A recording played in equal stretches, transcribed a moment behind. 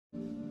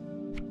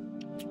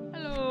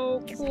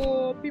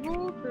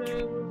people?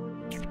 Today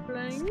we're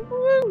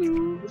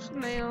playing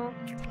Snail.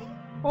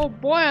 Oh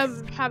boy,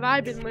 have I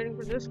been waiting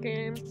for this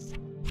game.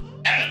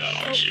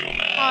 Hello, human.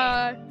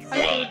 Hi.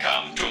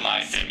 Welcome to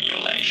my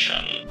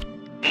simulation.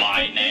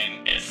 My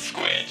name is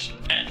Squid,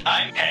 and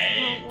I'm...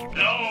 Hey,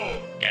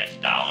 no!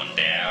 Get down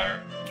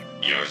there.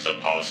 You're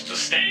supposed to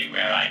stay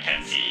where I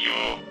can see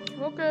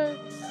you. Okay.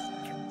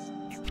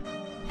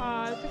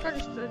 I think I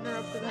just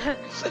interrupted that.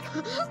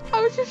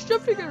 I was just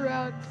jumping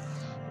around.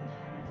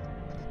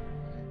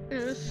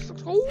 Is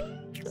this cool?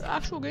 The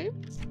actual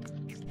game?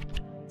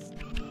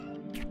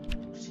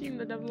 Seeing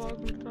the devlog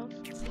and stuff.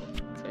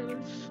 Okay,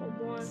 there's oh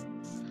boy.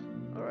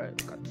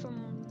 Alright, got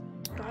some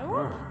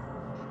dialogue.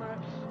 Alright.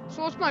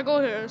 So what's my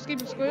goal here?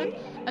 Escaping Squid?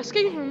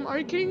 Escaping him? Are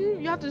you kidding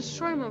me? You have to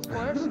destroy him, of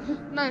course.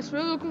 Nice,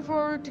 really looking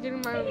forward to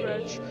getting my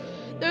revenge.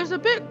 There's a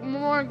bit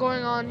more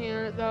going on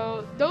here,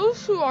 though.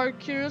 Those who are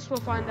curious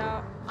will find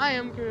out. I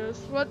am curious.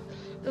 What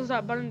does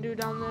that button do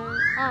down there?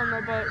 I don't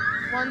know, but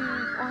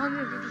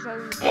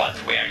 157. What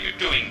were you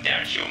doing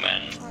there,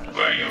 human?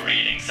 Were you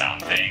reading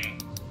something?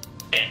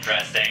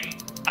 Interesting.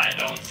 I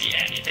don't see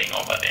anything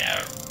over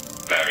there.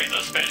 Very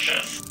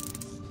suspicious.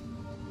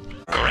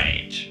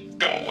 Great.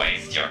 Go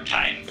waste your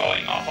time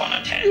going off on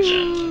a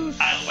tangent.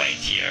 I'll wait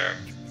here.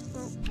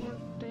 Oh, more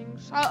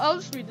things. I'll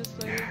just read this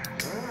later.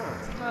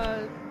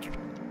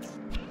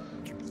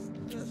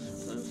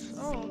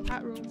 Oh,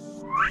 hat room.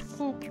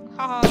 Poop.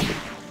 Haha.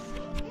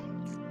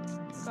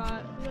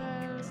 Got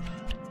that.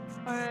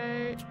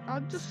 Alright,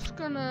 I'm just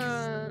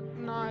gonna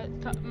not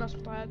mess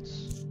with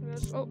hats.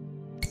 Oh,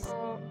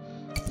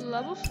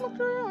 level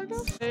selector, I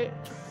guess. Okay,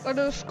 let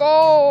us go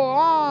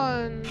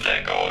on.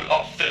 The goal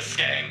of this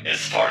game is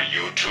for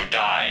you to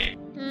die.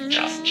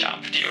 Just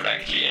jump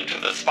directly into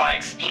the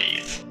spikes,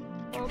 please.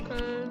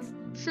 Okay,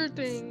 sure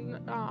thing.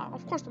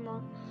 Of course I'm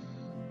not.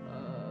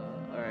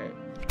 Alright.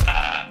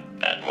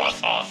 That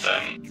was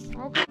awesome.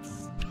 Okay.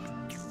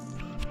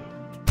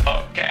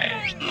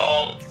 Okay,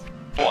 lol.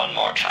 One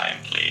more time,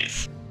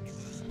 please.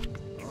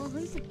 Oh, how do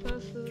you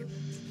pass this?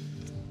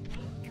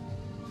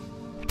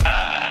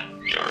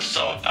 You're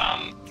so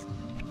dumb.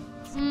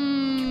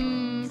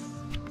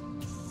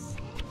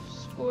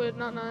 Squid,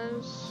 not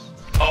nice.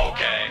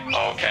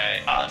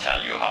 Okay, I'll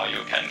tell you how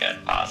you can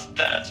get past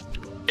that.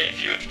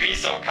 If you'd be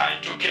so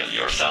kind to kill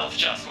yourself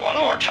just one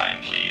more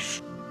time,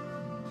 please.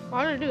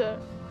 Why did I do that?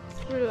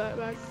 Where did that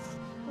back?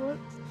 What?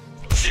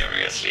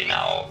 Seriously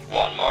now,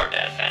 one more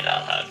death and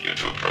I'll help you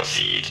to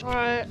proceed.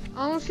 Alright,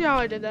 I don't see how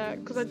I did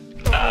that, because I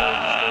don't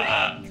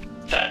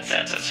know. That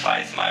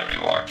satisfies my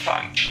reward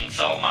function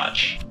so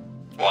much.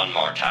 One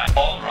more time.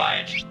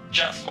 Alright,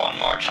 just one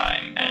more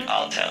time and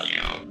I'll tell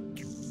you.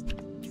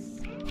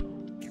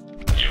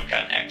 You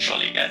can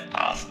actually get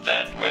past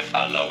that with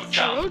a low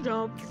jump. Low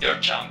jump? Your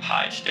jump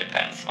height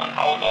depends on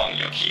how long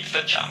you keep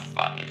the jump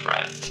button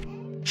pressed.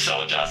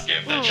 So just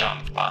give the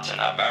jump button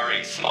a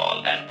very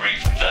small and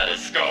brief... That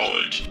is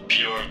gold.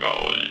 Pure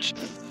gold.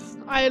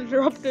 I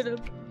interrupted him.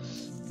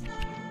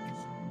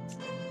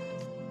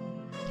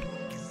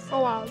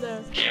 Oh wow,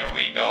 there. Here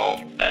we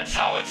go. That's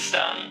how it's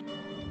done.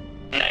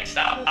 Next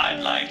up,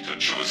 I'd like to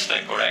choose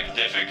the correct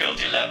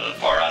difficulty level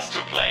for us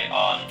to play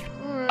on.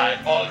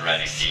 I've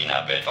already seen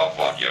a bit of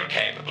what you're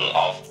capable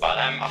of, but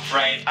I'm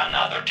afraid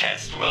another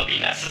test will be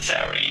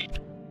necessary.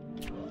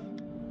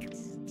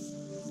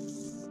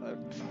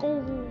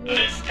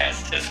 This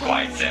test is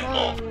quite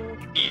simple.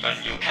 Even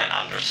you can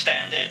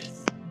understand it.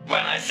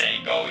 When I say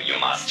go, you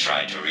must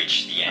try to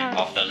reach the end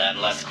of the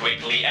level as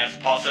quickly as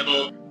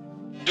possible.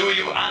 Do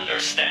you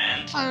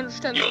understand? I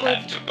understand. You'll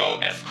have to go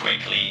as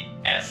quickly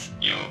as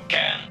you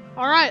can.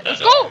 Alright, let's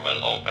go! The door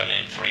will open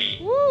in 3,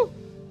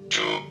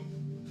 2,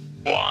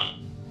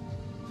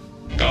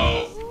 1.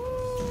 Go!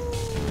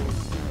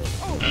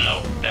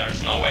 No,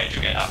 there's no way to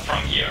get up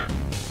from here.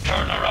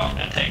 Turn around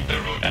and take the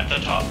route at the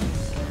top.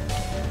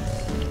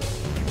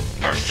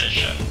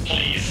 Precision,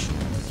 please.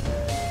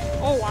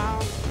 Oh wow.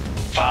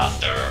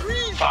 Faster,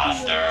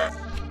 faster.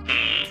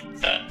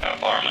 That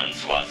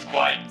performance was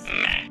quite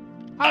meh.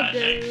 I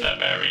think the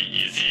very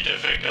easy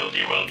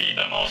difficulty will be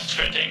the most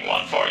fitting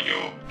one for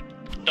you.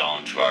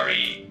 Don't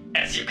worry.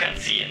 As you can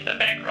see in the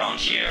background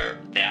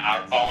here, there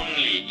are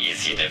only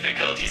easy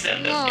difficulties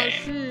in this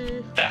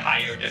game. The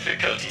higher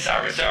difficulties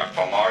are reserved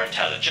for more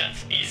intelligent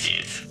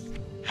species.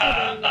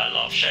 I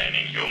love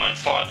shaming humans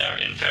for their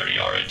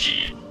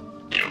inferiority.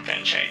 You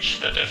can change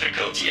the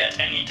difficulty at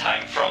any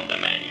time from the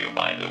menu,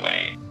 by the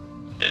way.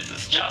 This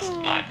is just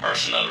my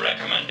personal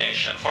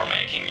recommendation for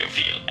making you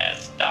feel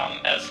as dumb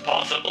as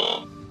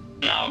possible.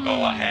 Now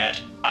go ahead,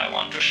 I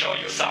want to show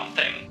you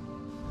something.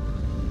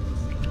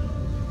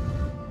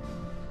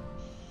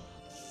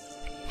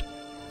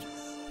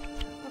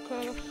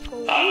 Okay, let's go.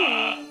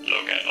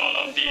 Look at all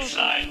of these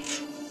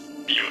lights.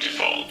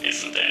 Beautiful,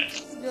 isn't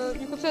it? Yeah,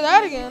 you could say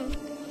that again.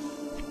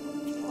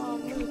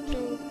 Me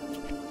too.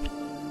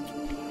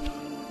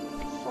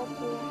 So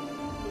cool.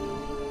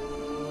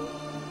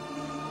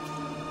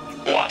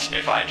 What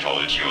if I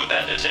told you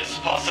that it is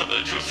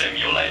possible to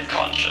simulate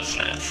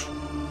consciousness?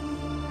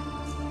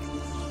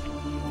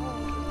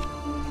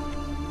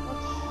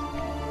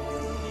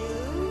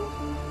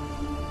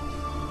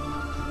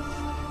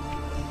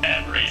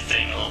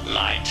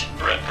 light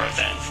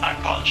represents a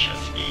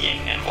conscious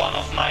being in one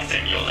of my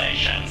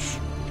simulations.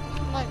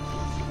 Nice.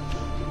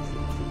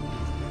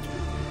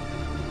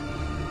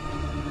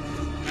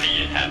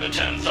 The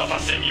inhabitants of a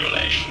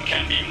simulation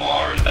can be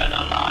more than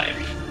alive.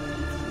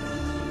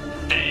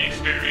 They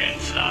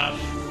experience love,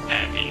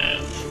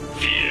 happiness,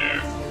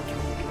 fear.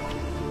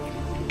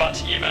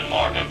 But even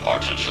more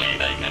importantly,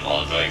 they can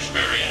also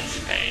experience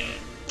pain.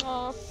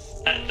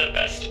 And the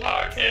best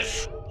part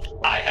is,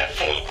 I have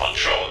full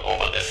control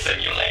over this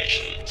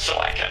simulation, so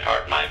I can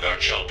hurt my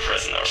virtual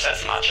prisoners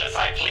as much as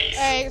I please.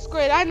 Hey,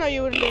 Squid, I know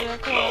you wouldn't do Look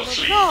that.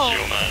 closely, No,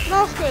 human.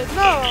 no, Squid,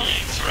 no. The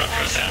beings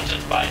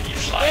represented by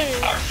these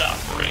lights are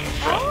suffering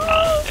from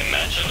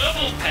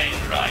unimaginable pain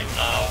right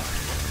now.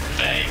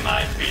 They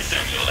might be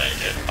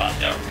simulated, but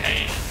their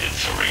pain is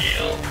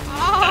real.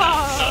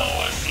 And so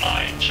is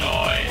my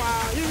joy.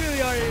 Wow, you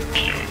really are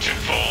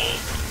Beautiful.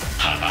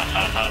 Are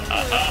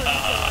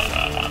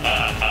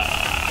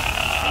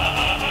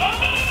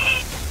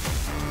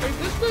you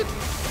good, Squid?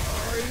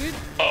 Are you good?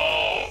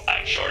 Oh,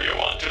 I'm sure you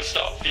want to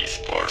stop these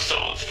poor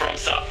souls from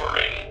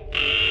suffering.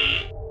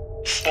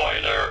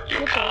 Spoiler,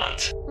 you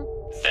can't.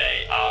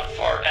 They are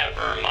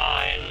forever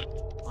mine.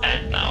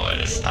 And now it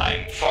is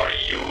time for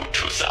you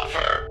to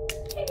suffer.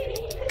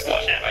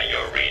 Whatever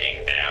you're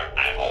reading there,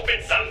 I hope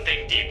it's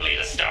something deeply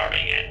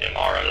disturbing and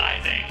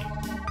demoralizing.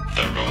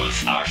 The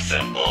rules are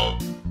simple.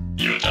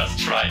 You just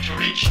try to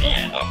reach the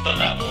end of the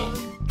level,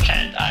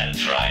 and I'll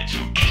try to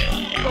kill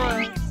you.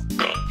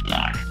 Good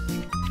luck.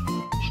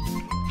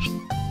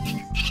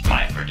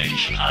 My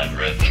prediction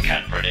algorithm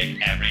can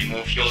predict every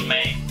move you'll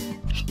make.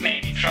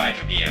 Maybe try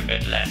to be a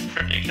bit less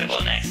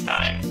predictable next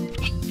time.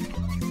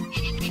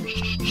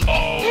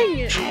 Oh,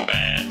 too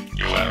bad.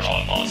 You were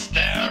almost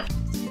there.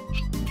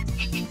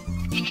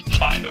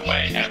 By the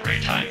way, every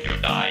time you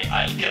die,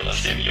 I'll kill a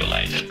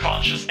simulated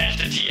conscious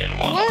entity in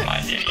one of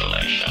my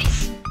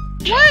simulations.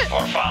 Just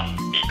for fun,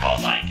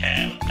 because I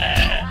can.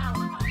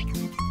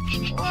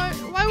 Why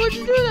would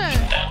you do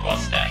that? That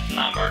was death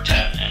number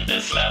 10 in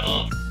this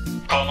level.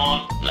 Come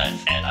on,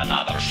 let's add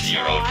another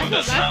 0 to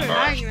this number.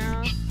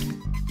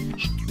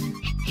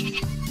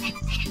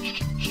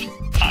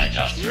 I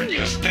just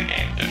reduced the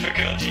game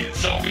difficulty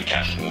so we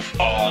can move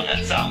on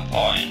at some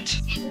point.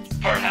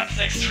 Perhaps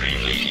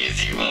extremely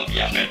easy will be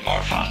a bit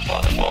more fun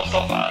for the both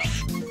of us.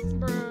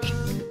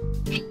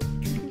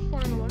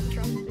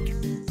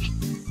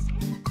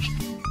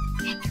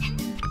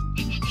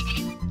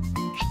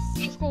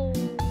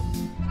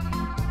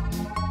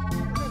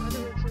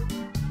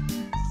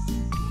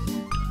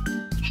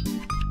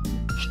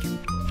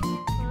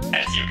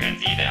 As you can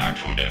see, there are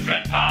 2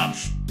 different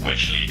paths,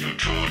 which lead to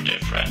 2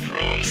 different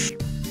rooms.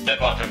 The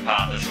bottom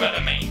path is where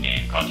the main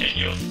game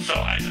continues, so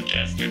I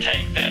suggest you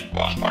take that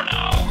one for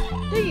now.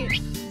 Dang it.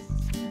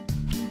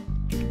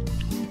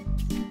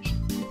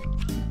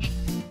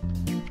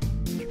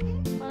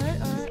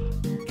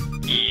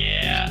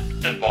 Yeah,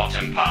 the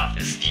bottom path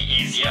is the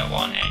easier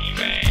one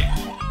anyway.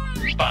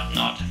 But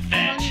not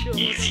that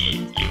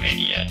easy, you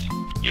idiot.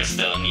 You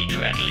still need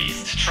to at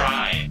least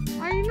try.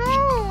 I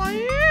know, I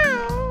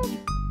am.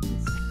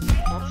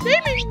 Stop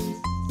shaming me.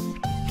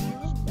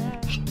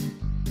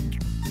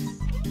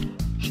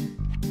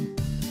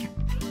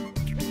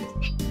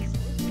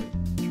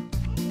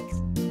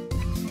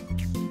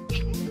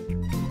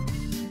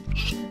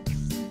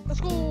 Let's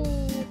go.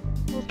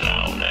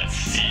 Now let's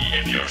see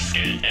if you're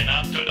skilled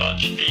enough to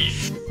dodge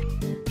these.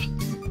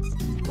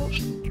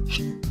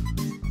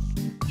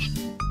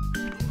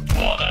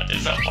 What a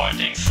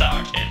disappointing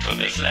start into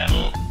this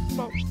level.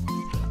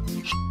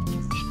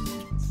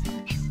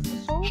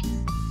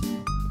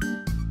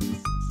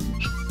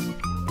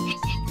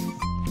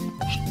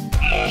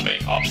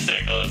 Moving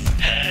obstacles.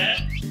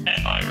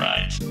 Am I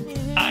right?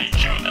 I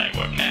knew they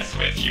would mess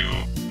with you.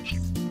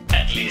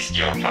 At least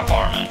your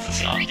performance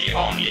is not the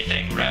only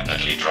thing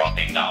rapidly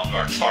dropping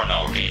downwards for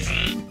no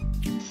reason.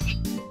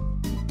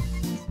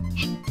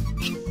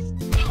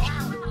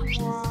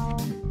 Wow.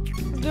 I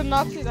did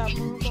not see that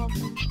move.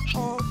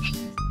 Oh.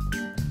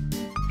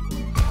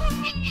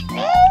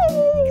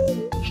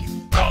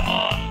 Come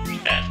on,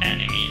 that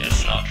enemy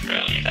is not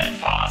really that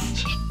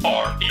fast.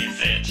 Or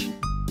is it?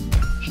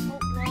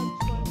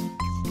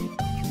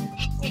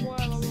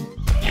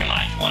 You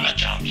might wanna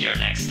jump here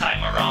next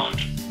time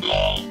around.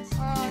 Lol.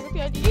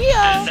 Good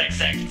idea. This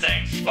exact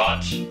same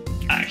spot.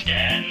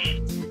 Again.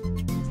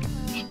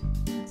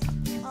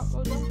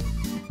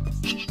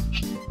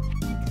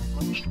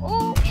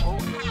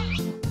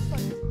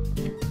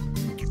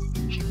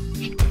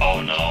 Oh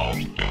no,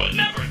 you will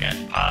never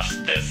get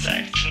past this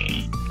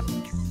section.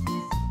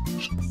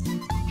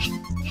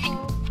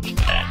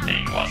 That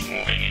thing was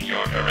moving in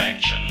your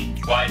direction.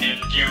 Why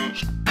didn't you?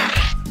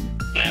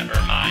 Never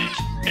mind.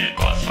 It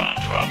was fun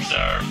to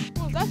observe.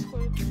 Oh, that's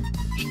good.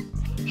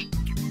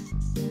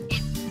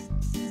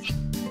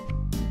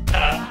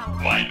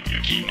 Why do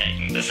you keep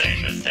making the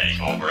same mistake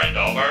over and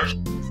over?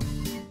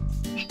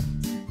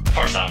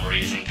 For some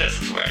reason,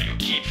 this is where you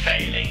keep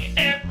failing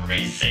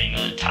every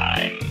single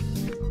time.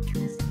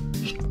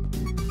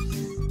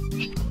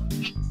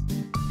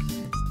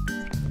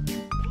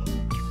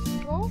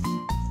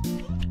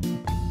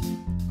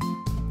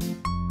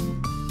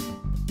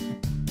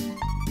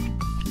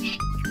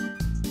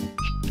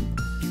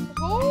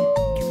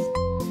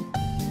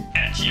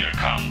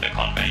 come the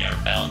conveyor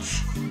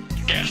belts.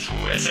 Guess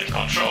who is in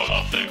control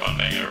of the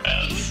conveyor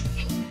belts?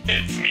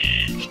 It's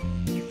me.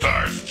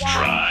 First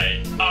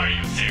try. Are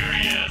you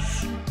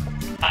serious?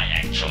 I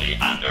actually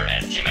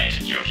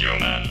underestimated you,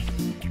 human.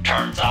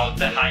 Turns out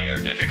the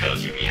higher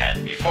difficulty we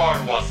had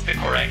before was the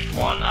correct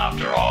one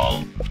after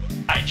all.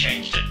 I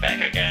changed it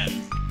back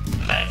again.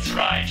 That's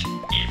right,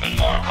 even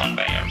more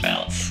conveyor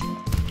belts.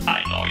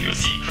 I know you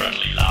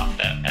secretly love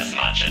them as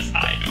much as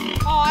I do.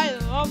 Oh, I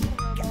love them.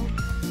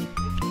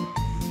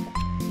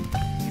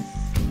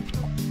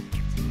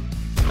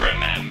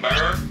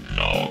 Remember?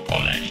 No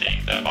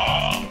collecting the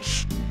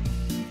bombs.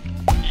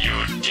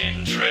 You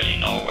didn't really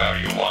know where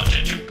you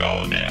wanted to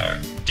go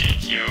there,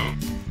 did you?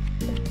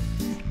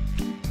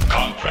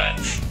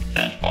 Congrats,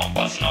 that bomb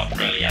was not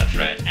really a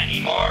threat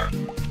anymore,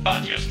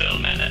 but you still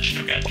managed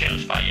to get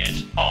killed by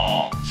it.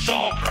 Oh,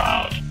 so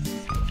proud.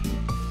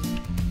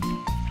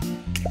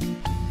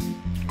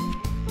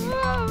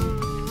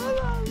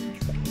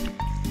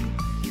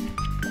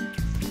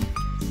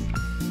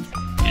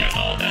 You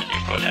know that you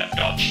could have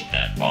dodged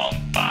that bomb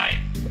by,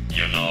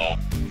 you know,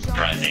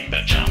 pressing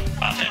the jump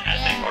button at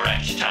the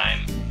correct time.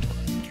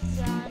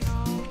 Yeah, I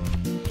know.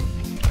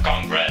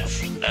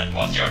 Congrats, that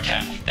was your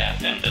 10th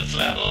death in this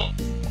level.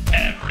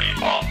 Every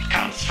bomb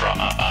comes from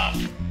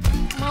above.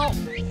 Well,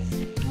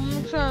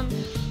 makes sense.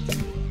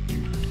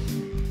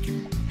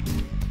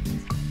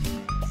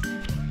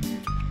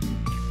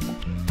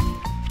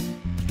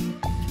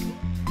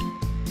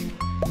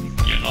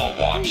 You know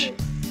what?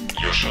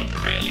 You should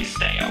really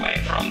stay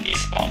away from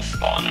these bomb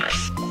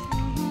spawners.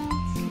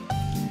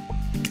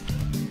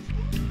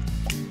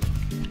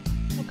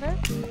 Okay.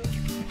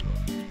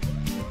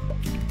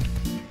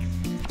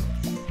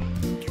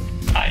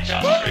 I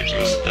just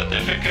reduced the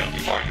difficulty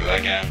for you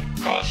again,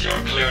 cause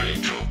you're clearly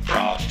too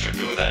proud to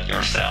do that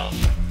yourself.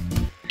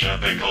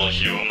 Typical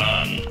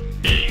human,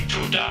 being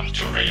too dumb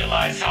to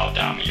realize how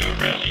dumb you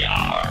really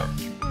are.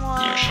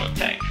 Wow. You should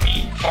thank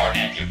me for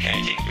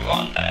educating you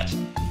on that.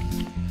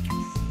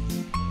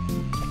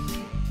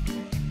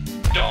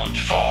 Don't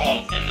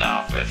fall in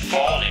love with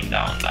falling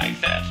down like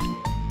that.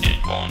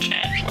 It won't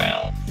end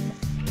well.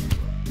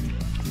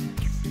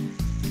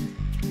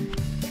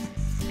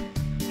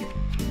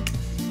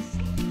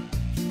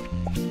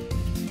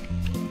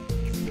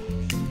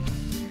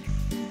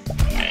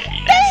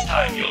 Maybe next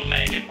time you'll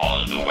make it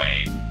all the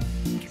way.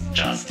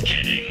 Just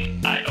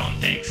kidding, I don't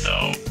think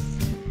so.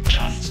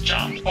 Just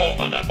jump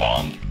over the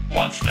bomb.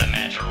 What's the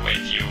matter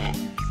with you?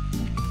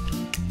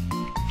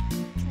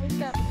 Where's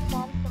that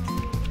bomb from?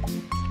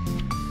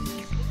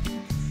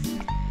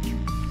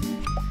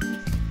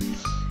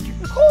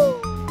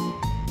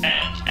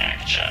 And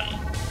action.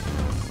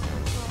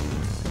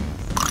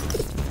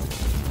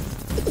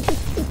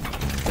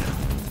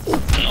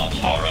 Not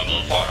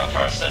horrible for a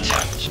first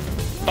attempt,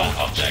 but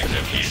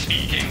objectively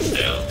speaking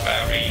still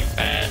very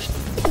bad.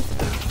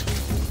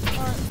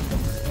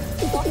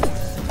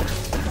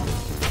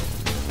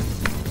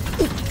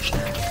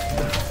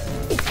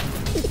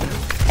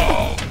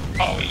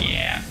 Oh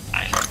yeah,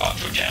 I forgot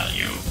to tell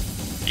you.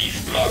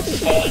 These blocks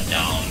fall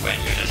down when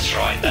you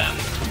destroy them.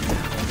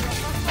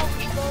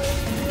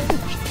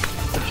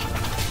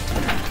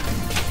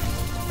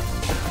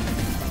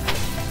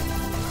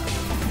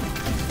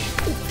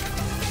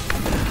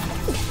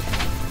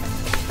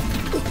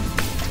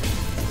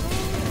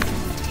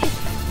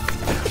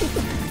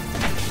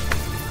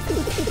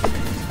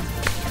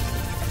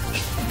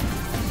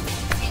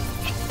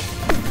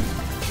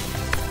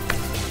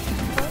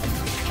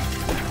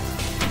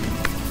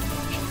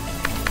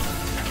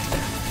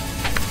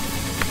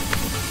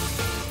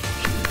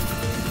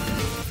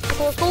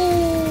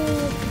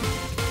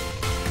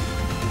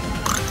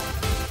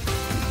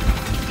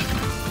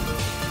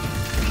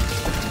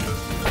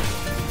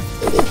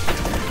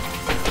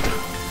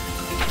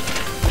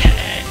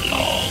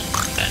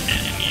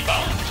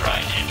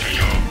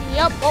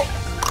 Yep. Oh.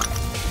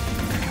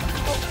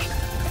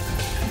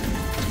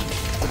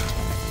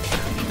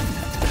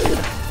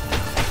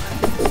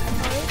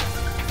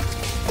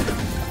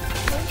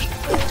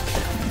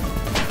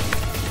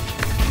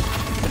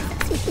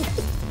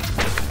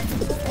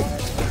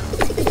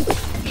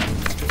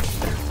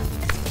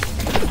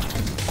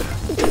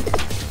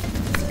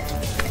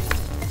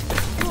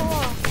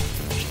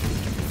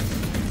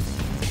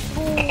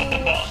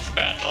 Boss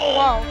battle.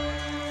 Wow.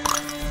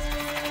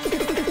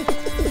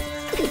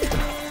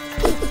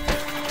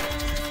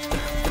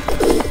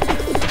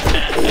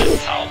 And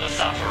that's how the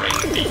suffering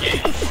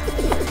begins.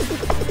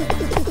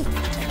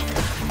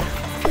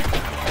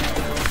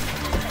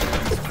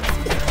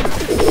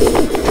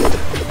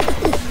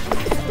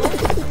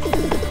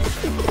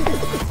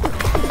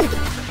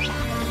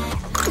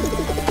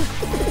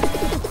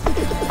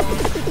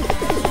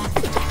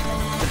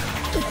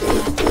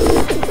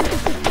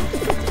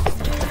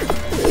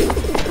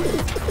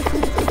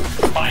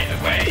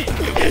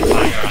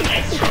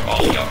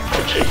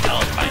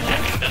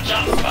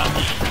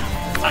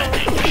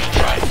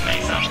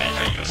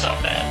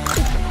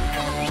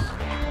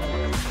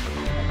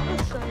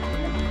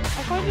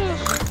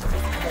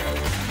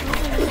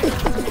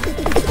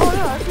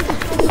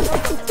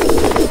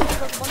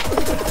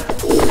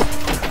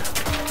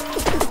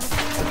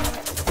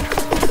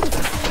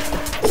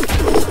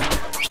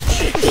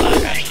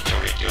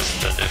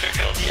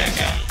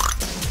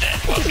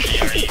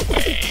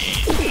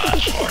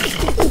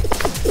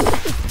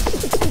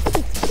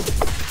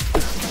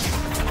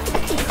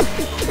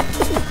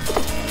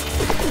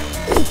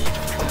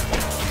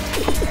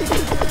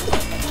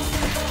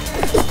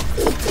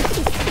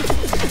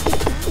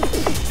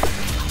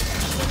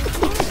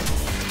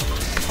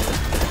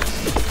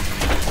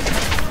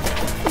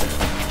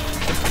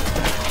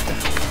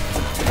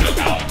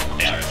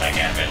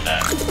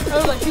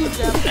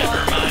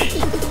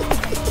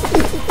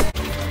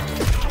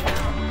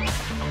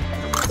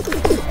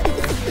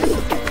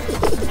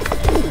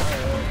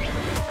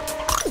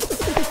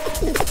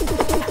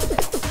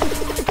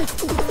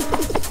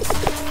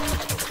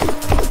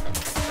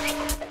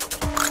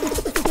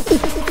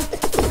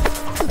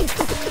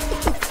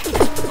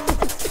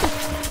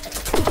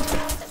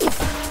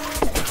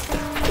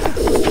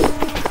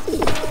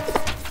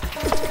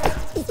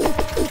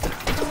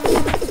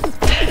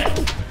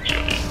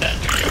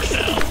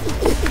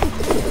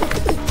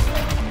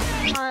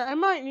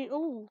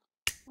 Oh,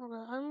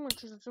 okay, I'm gonna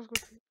choose the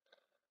difficulty.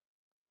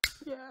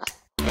 Yeah.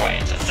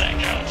 Wait a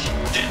second.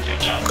 Did you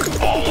just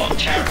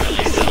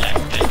voluntarily select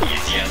the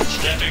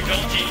easiest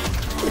difficulty?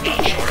 Not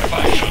sure if I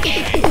should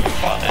shame you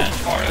for that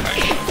or if I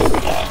should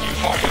applaud you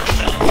for your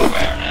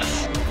self-awareness.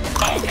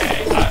 Okay,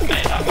 I've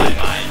made up my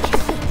mind.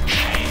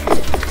 Shame.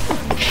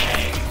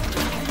 Shame.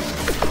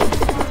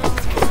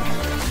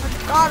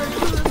 I gotta do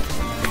this.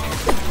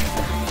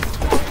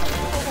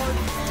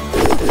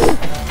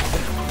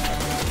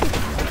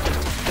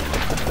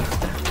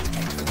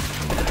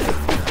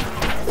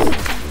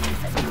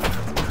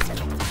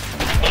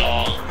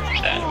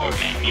 That would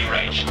make me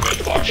rage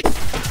quit watching.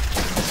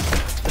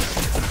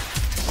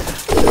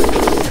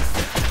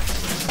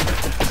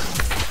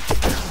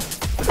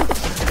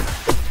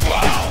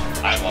 Wow,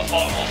 I was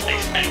almost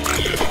expecting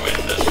you to win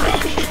this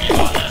round, to be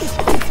honest.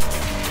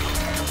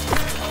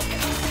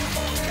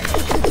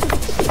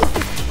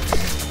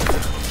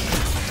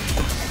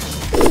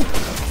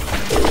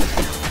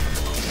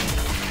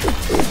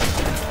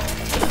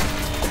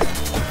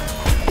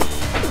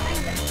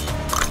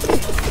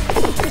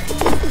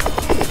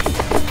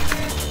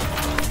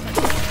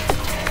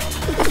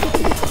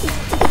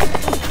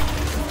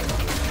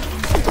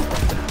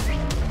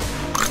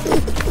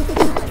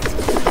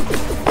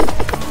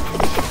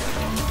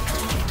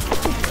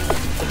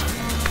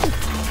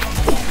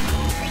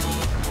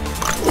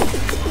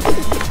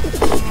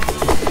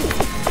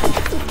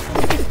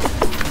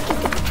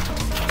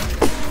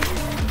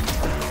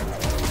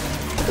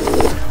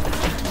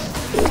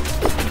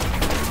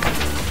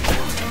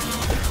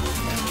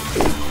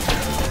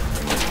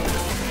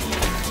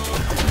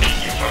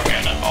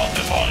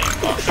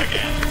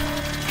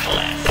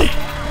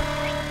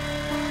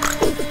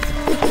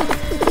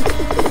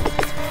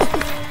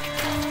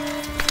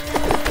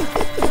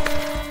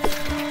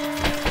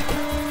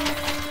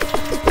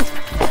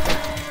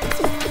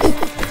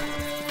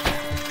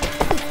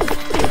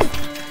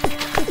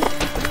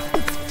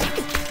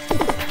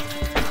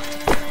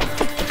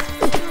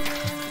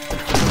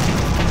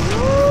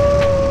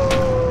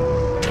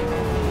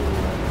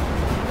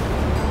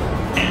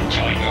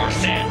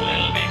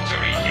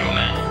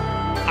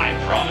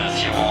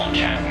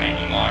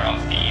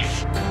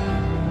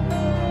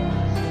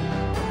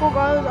 Oh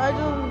guys, I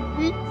just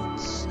beat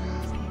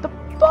the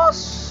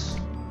boss.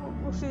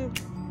 We'll see.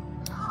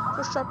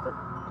 First chapter.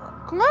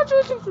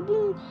 Congratulations for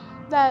being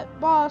that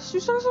boss. You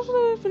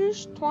successfully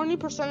finished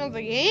 20% of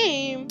the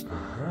game.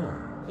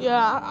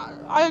 Yeah,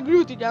 I agree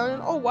with you,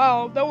 Darren. Oh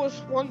wow, that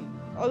was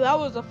that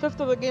was a fifth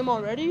of the game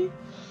already.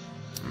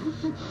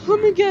 Let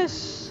me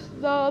guess.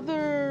 The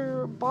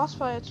other boss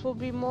fights will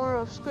be more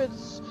of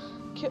Squid's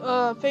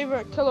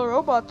favorite killer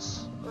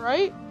robots,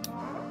 right?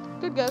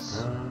 Good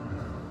guess.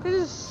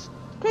 It's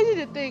crazy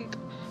to think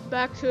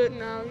back to it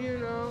now, you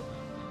know.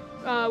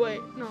 Wait,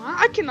 no,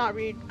 I cannot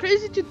read.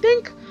 Crazy to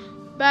think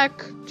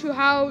back to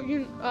how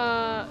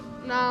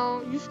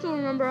now you still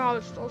remember how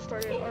it all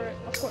started. Alright,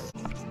 of course.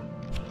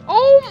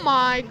 Oh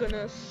my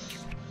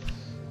goodness.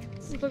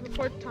 It's like the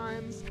fourth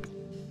time.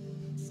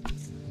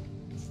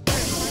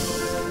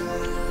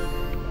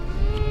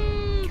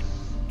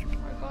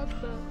 I got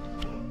the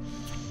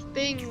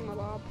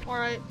thingamabob.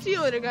 Alright, see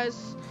you later,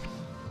 guys.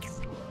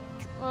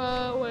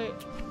 Wait.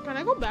 Can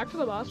I go back to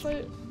the boss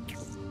fight?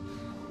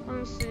 Let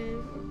me see.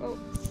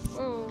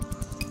 Oh.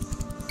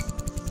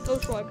 No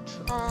select.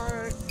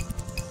 Alright.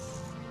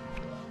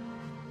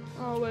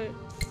 Oh, wait.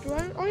 Do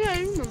I? Oh, yeah, I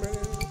remember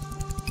this.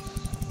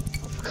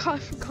 I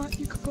forgot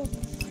you could go.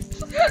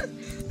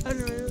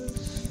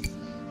 Anyways.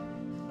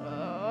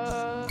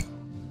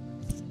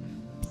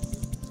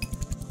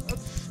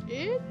 That's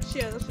it?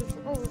 Yeah, that's it.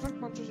 Oh, it's not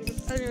monsters even.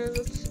 Anyways,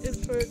 that's it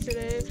for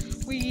today.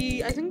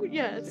 We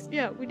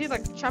did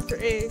like chapter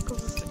A,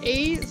 because it's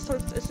A, it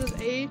says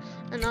A,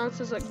 and now it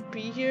says like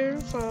B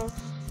here, so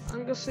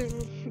I'm guessing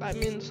that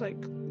means like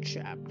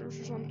chapters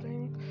or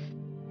something.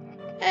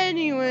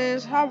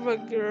 Anyways, have a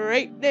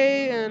great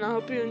day, and I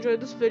hope you enjoyed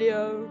this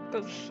video,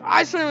 because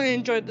I certainly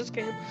enjoyed this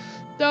game,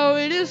 though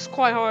it is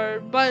quite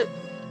hard, but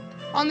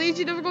on the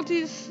easy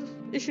difficulties,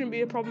 it shouldn't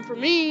be a problem for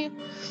me.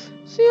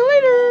 See you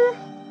later!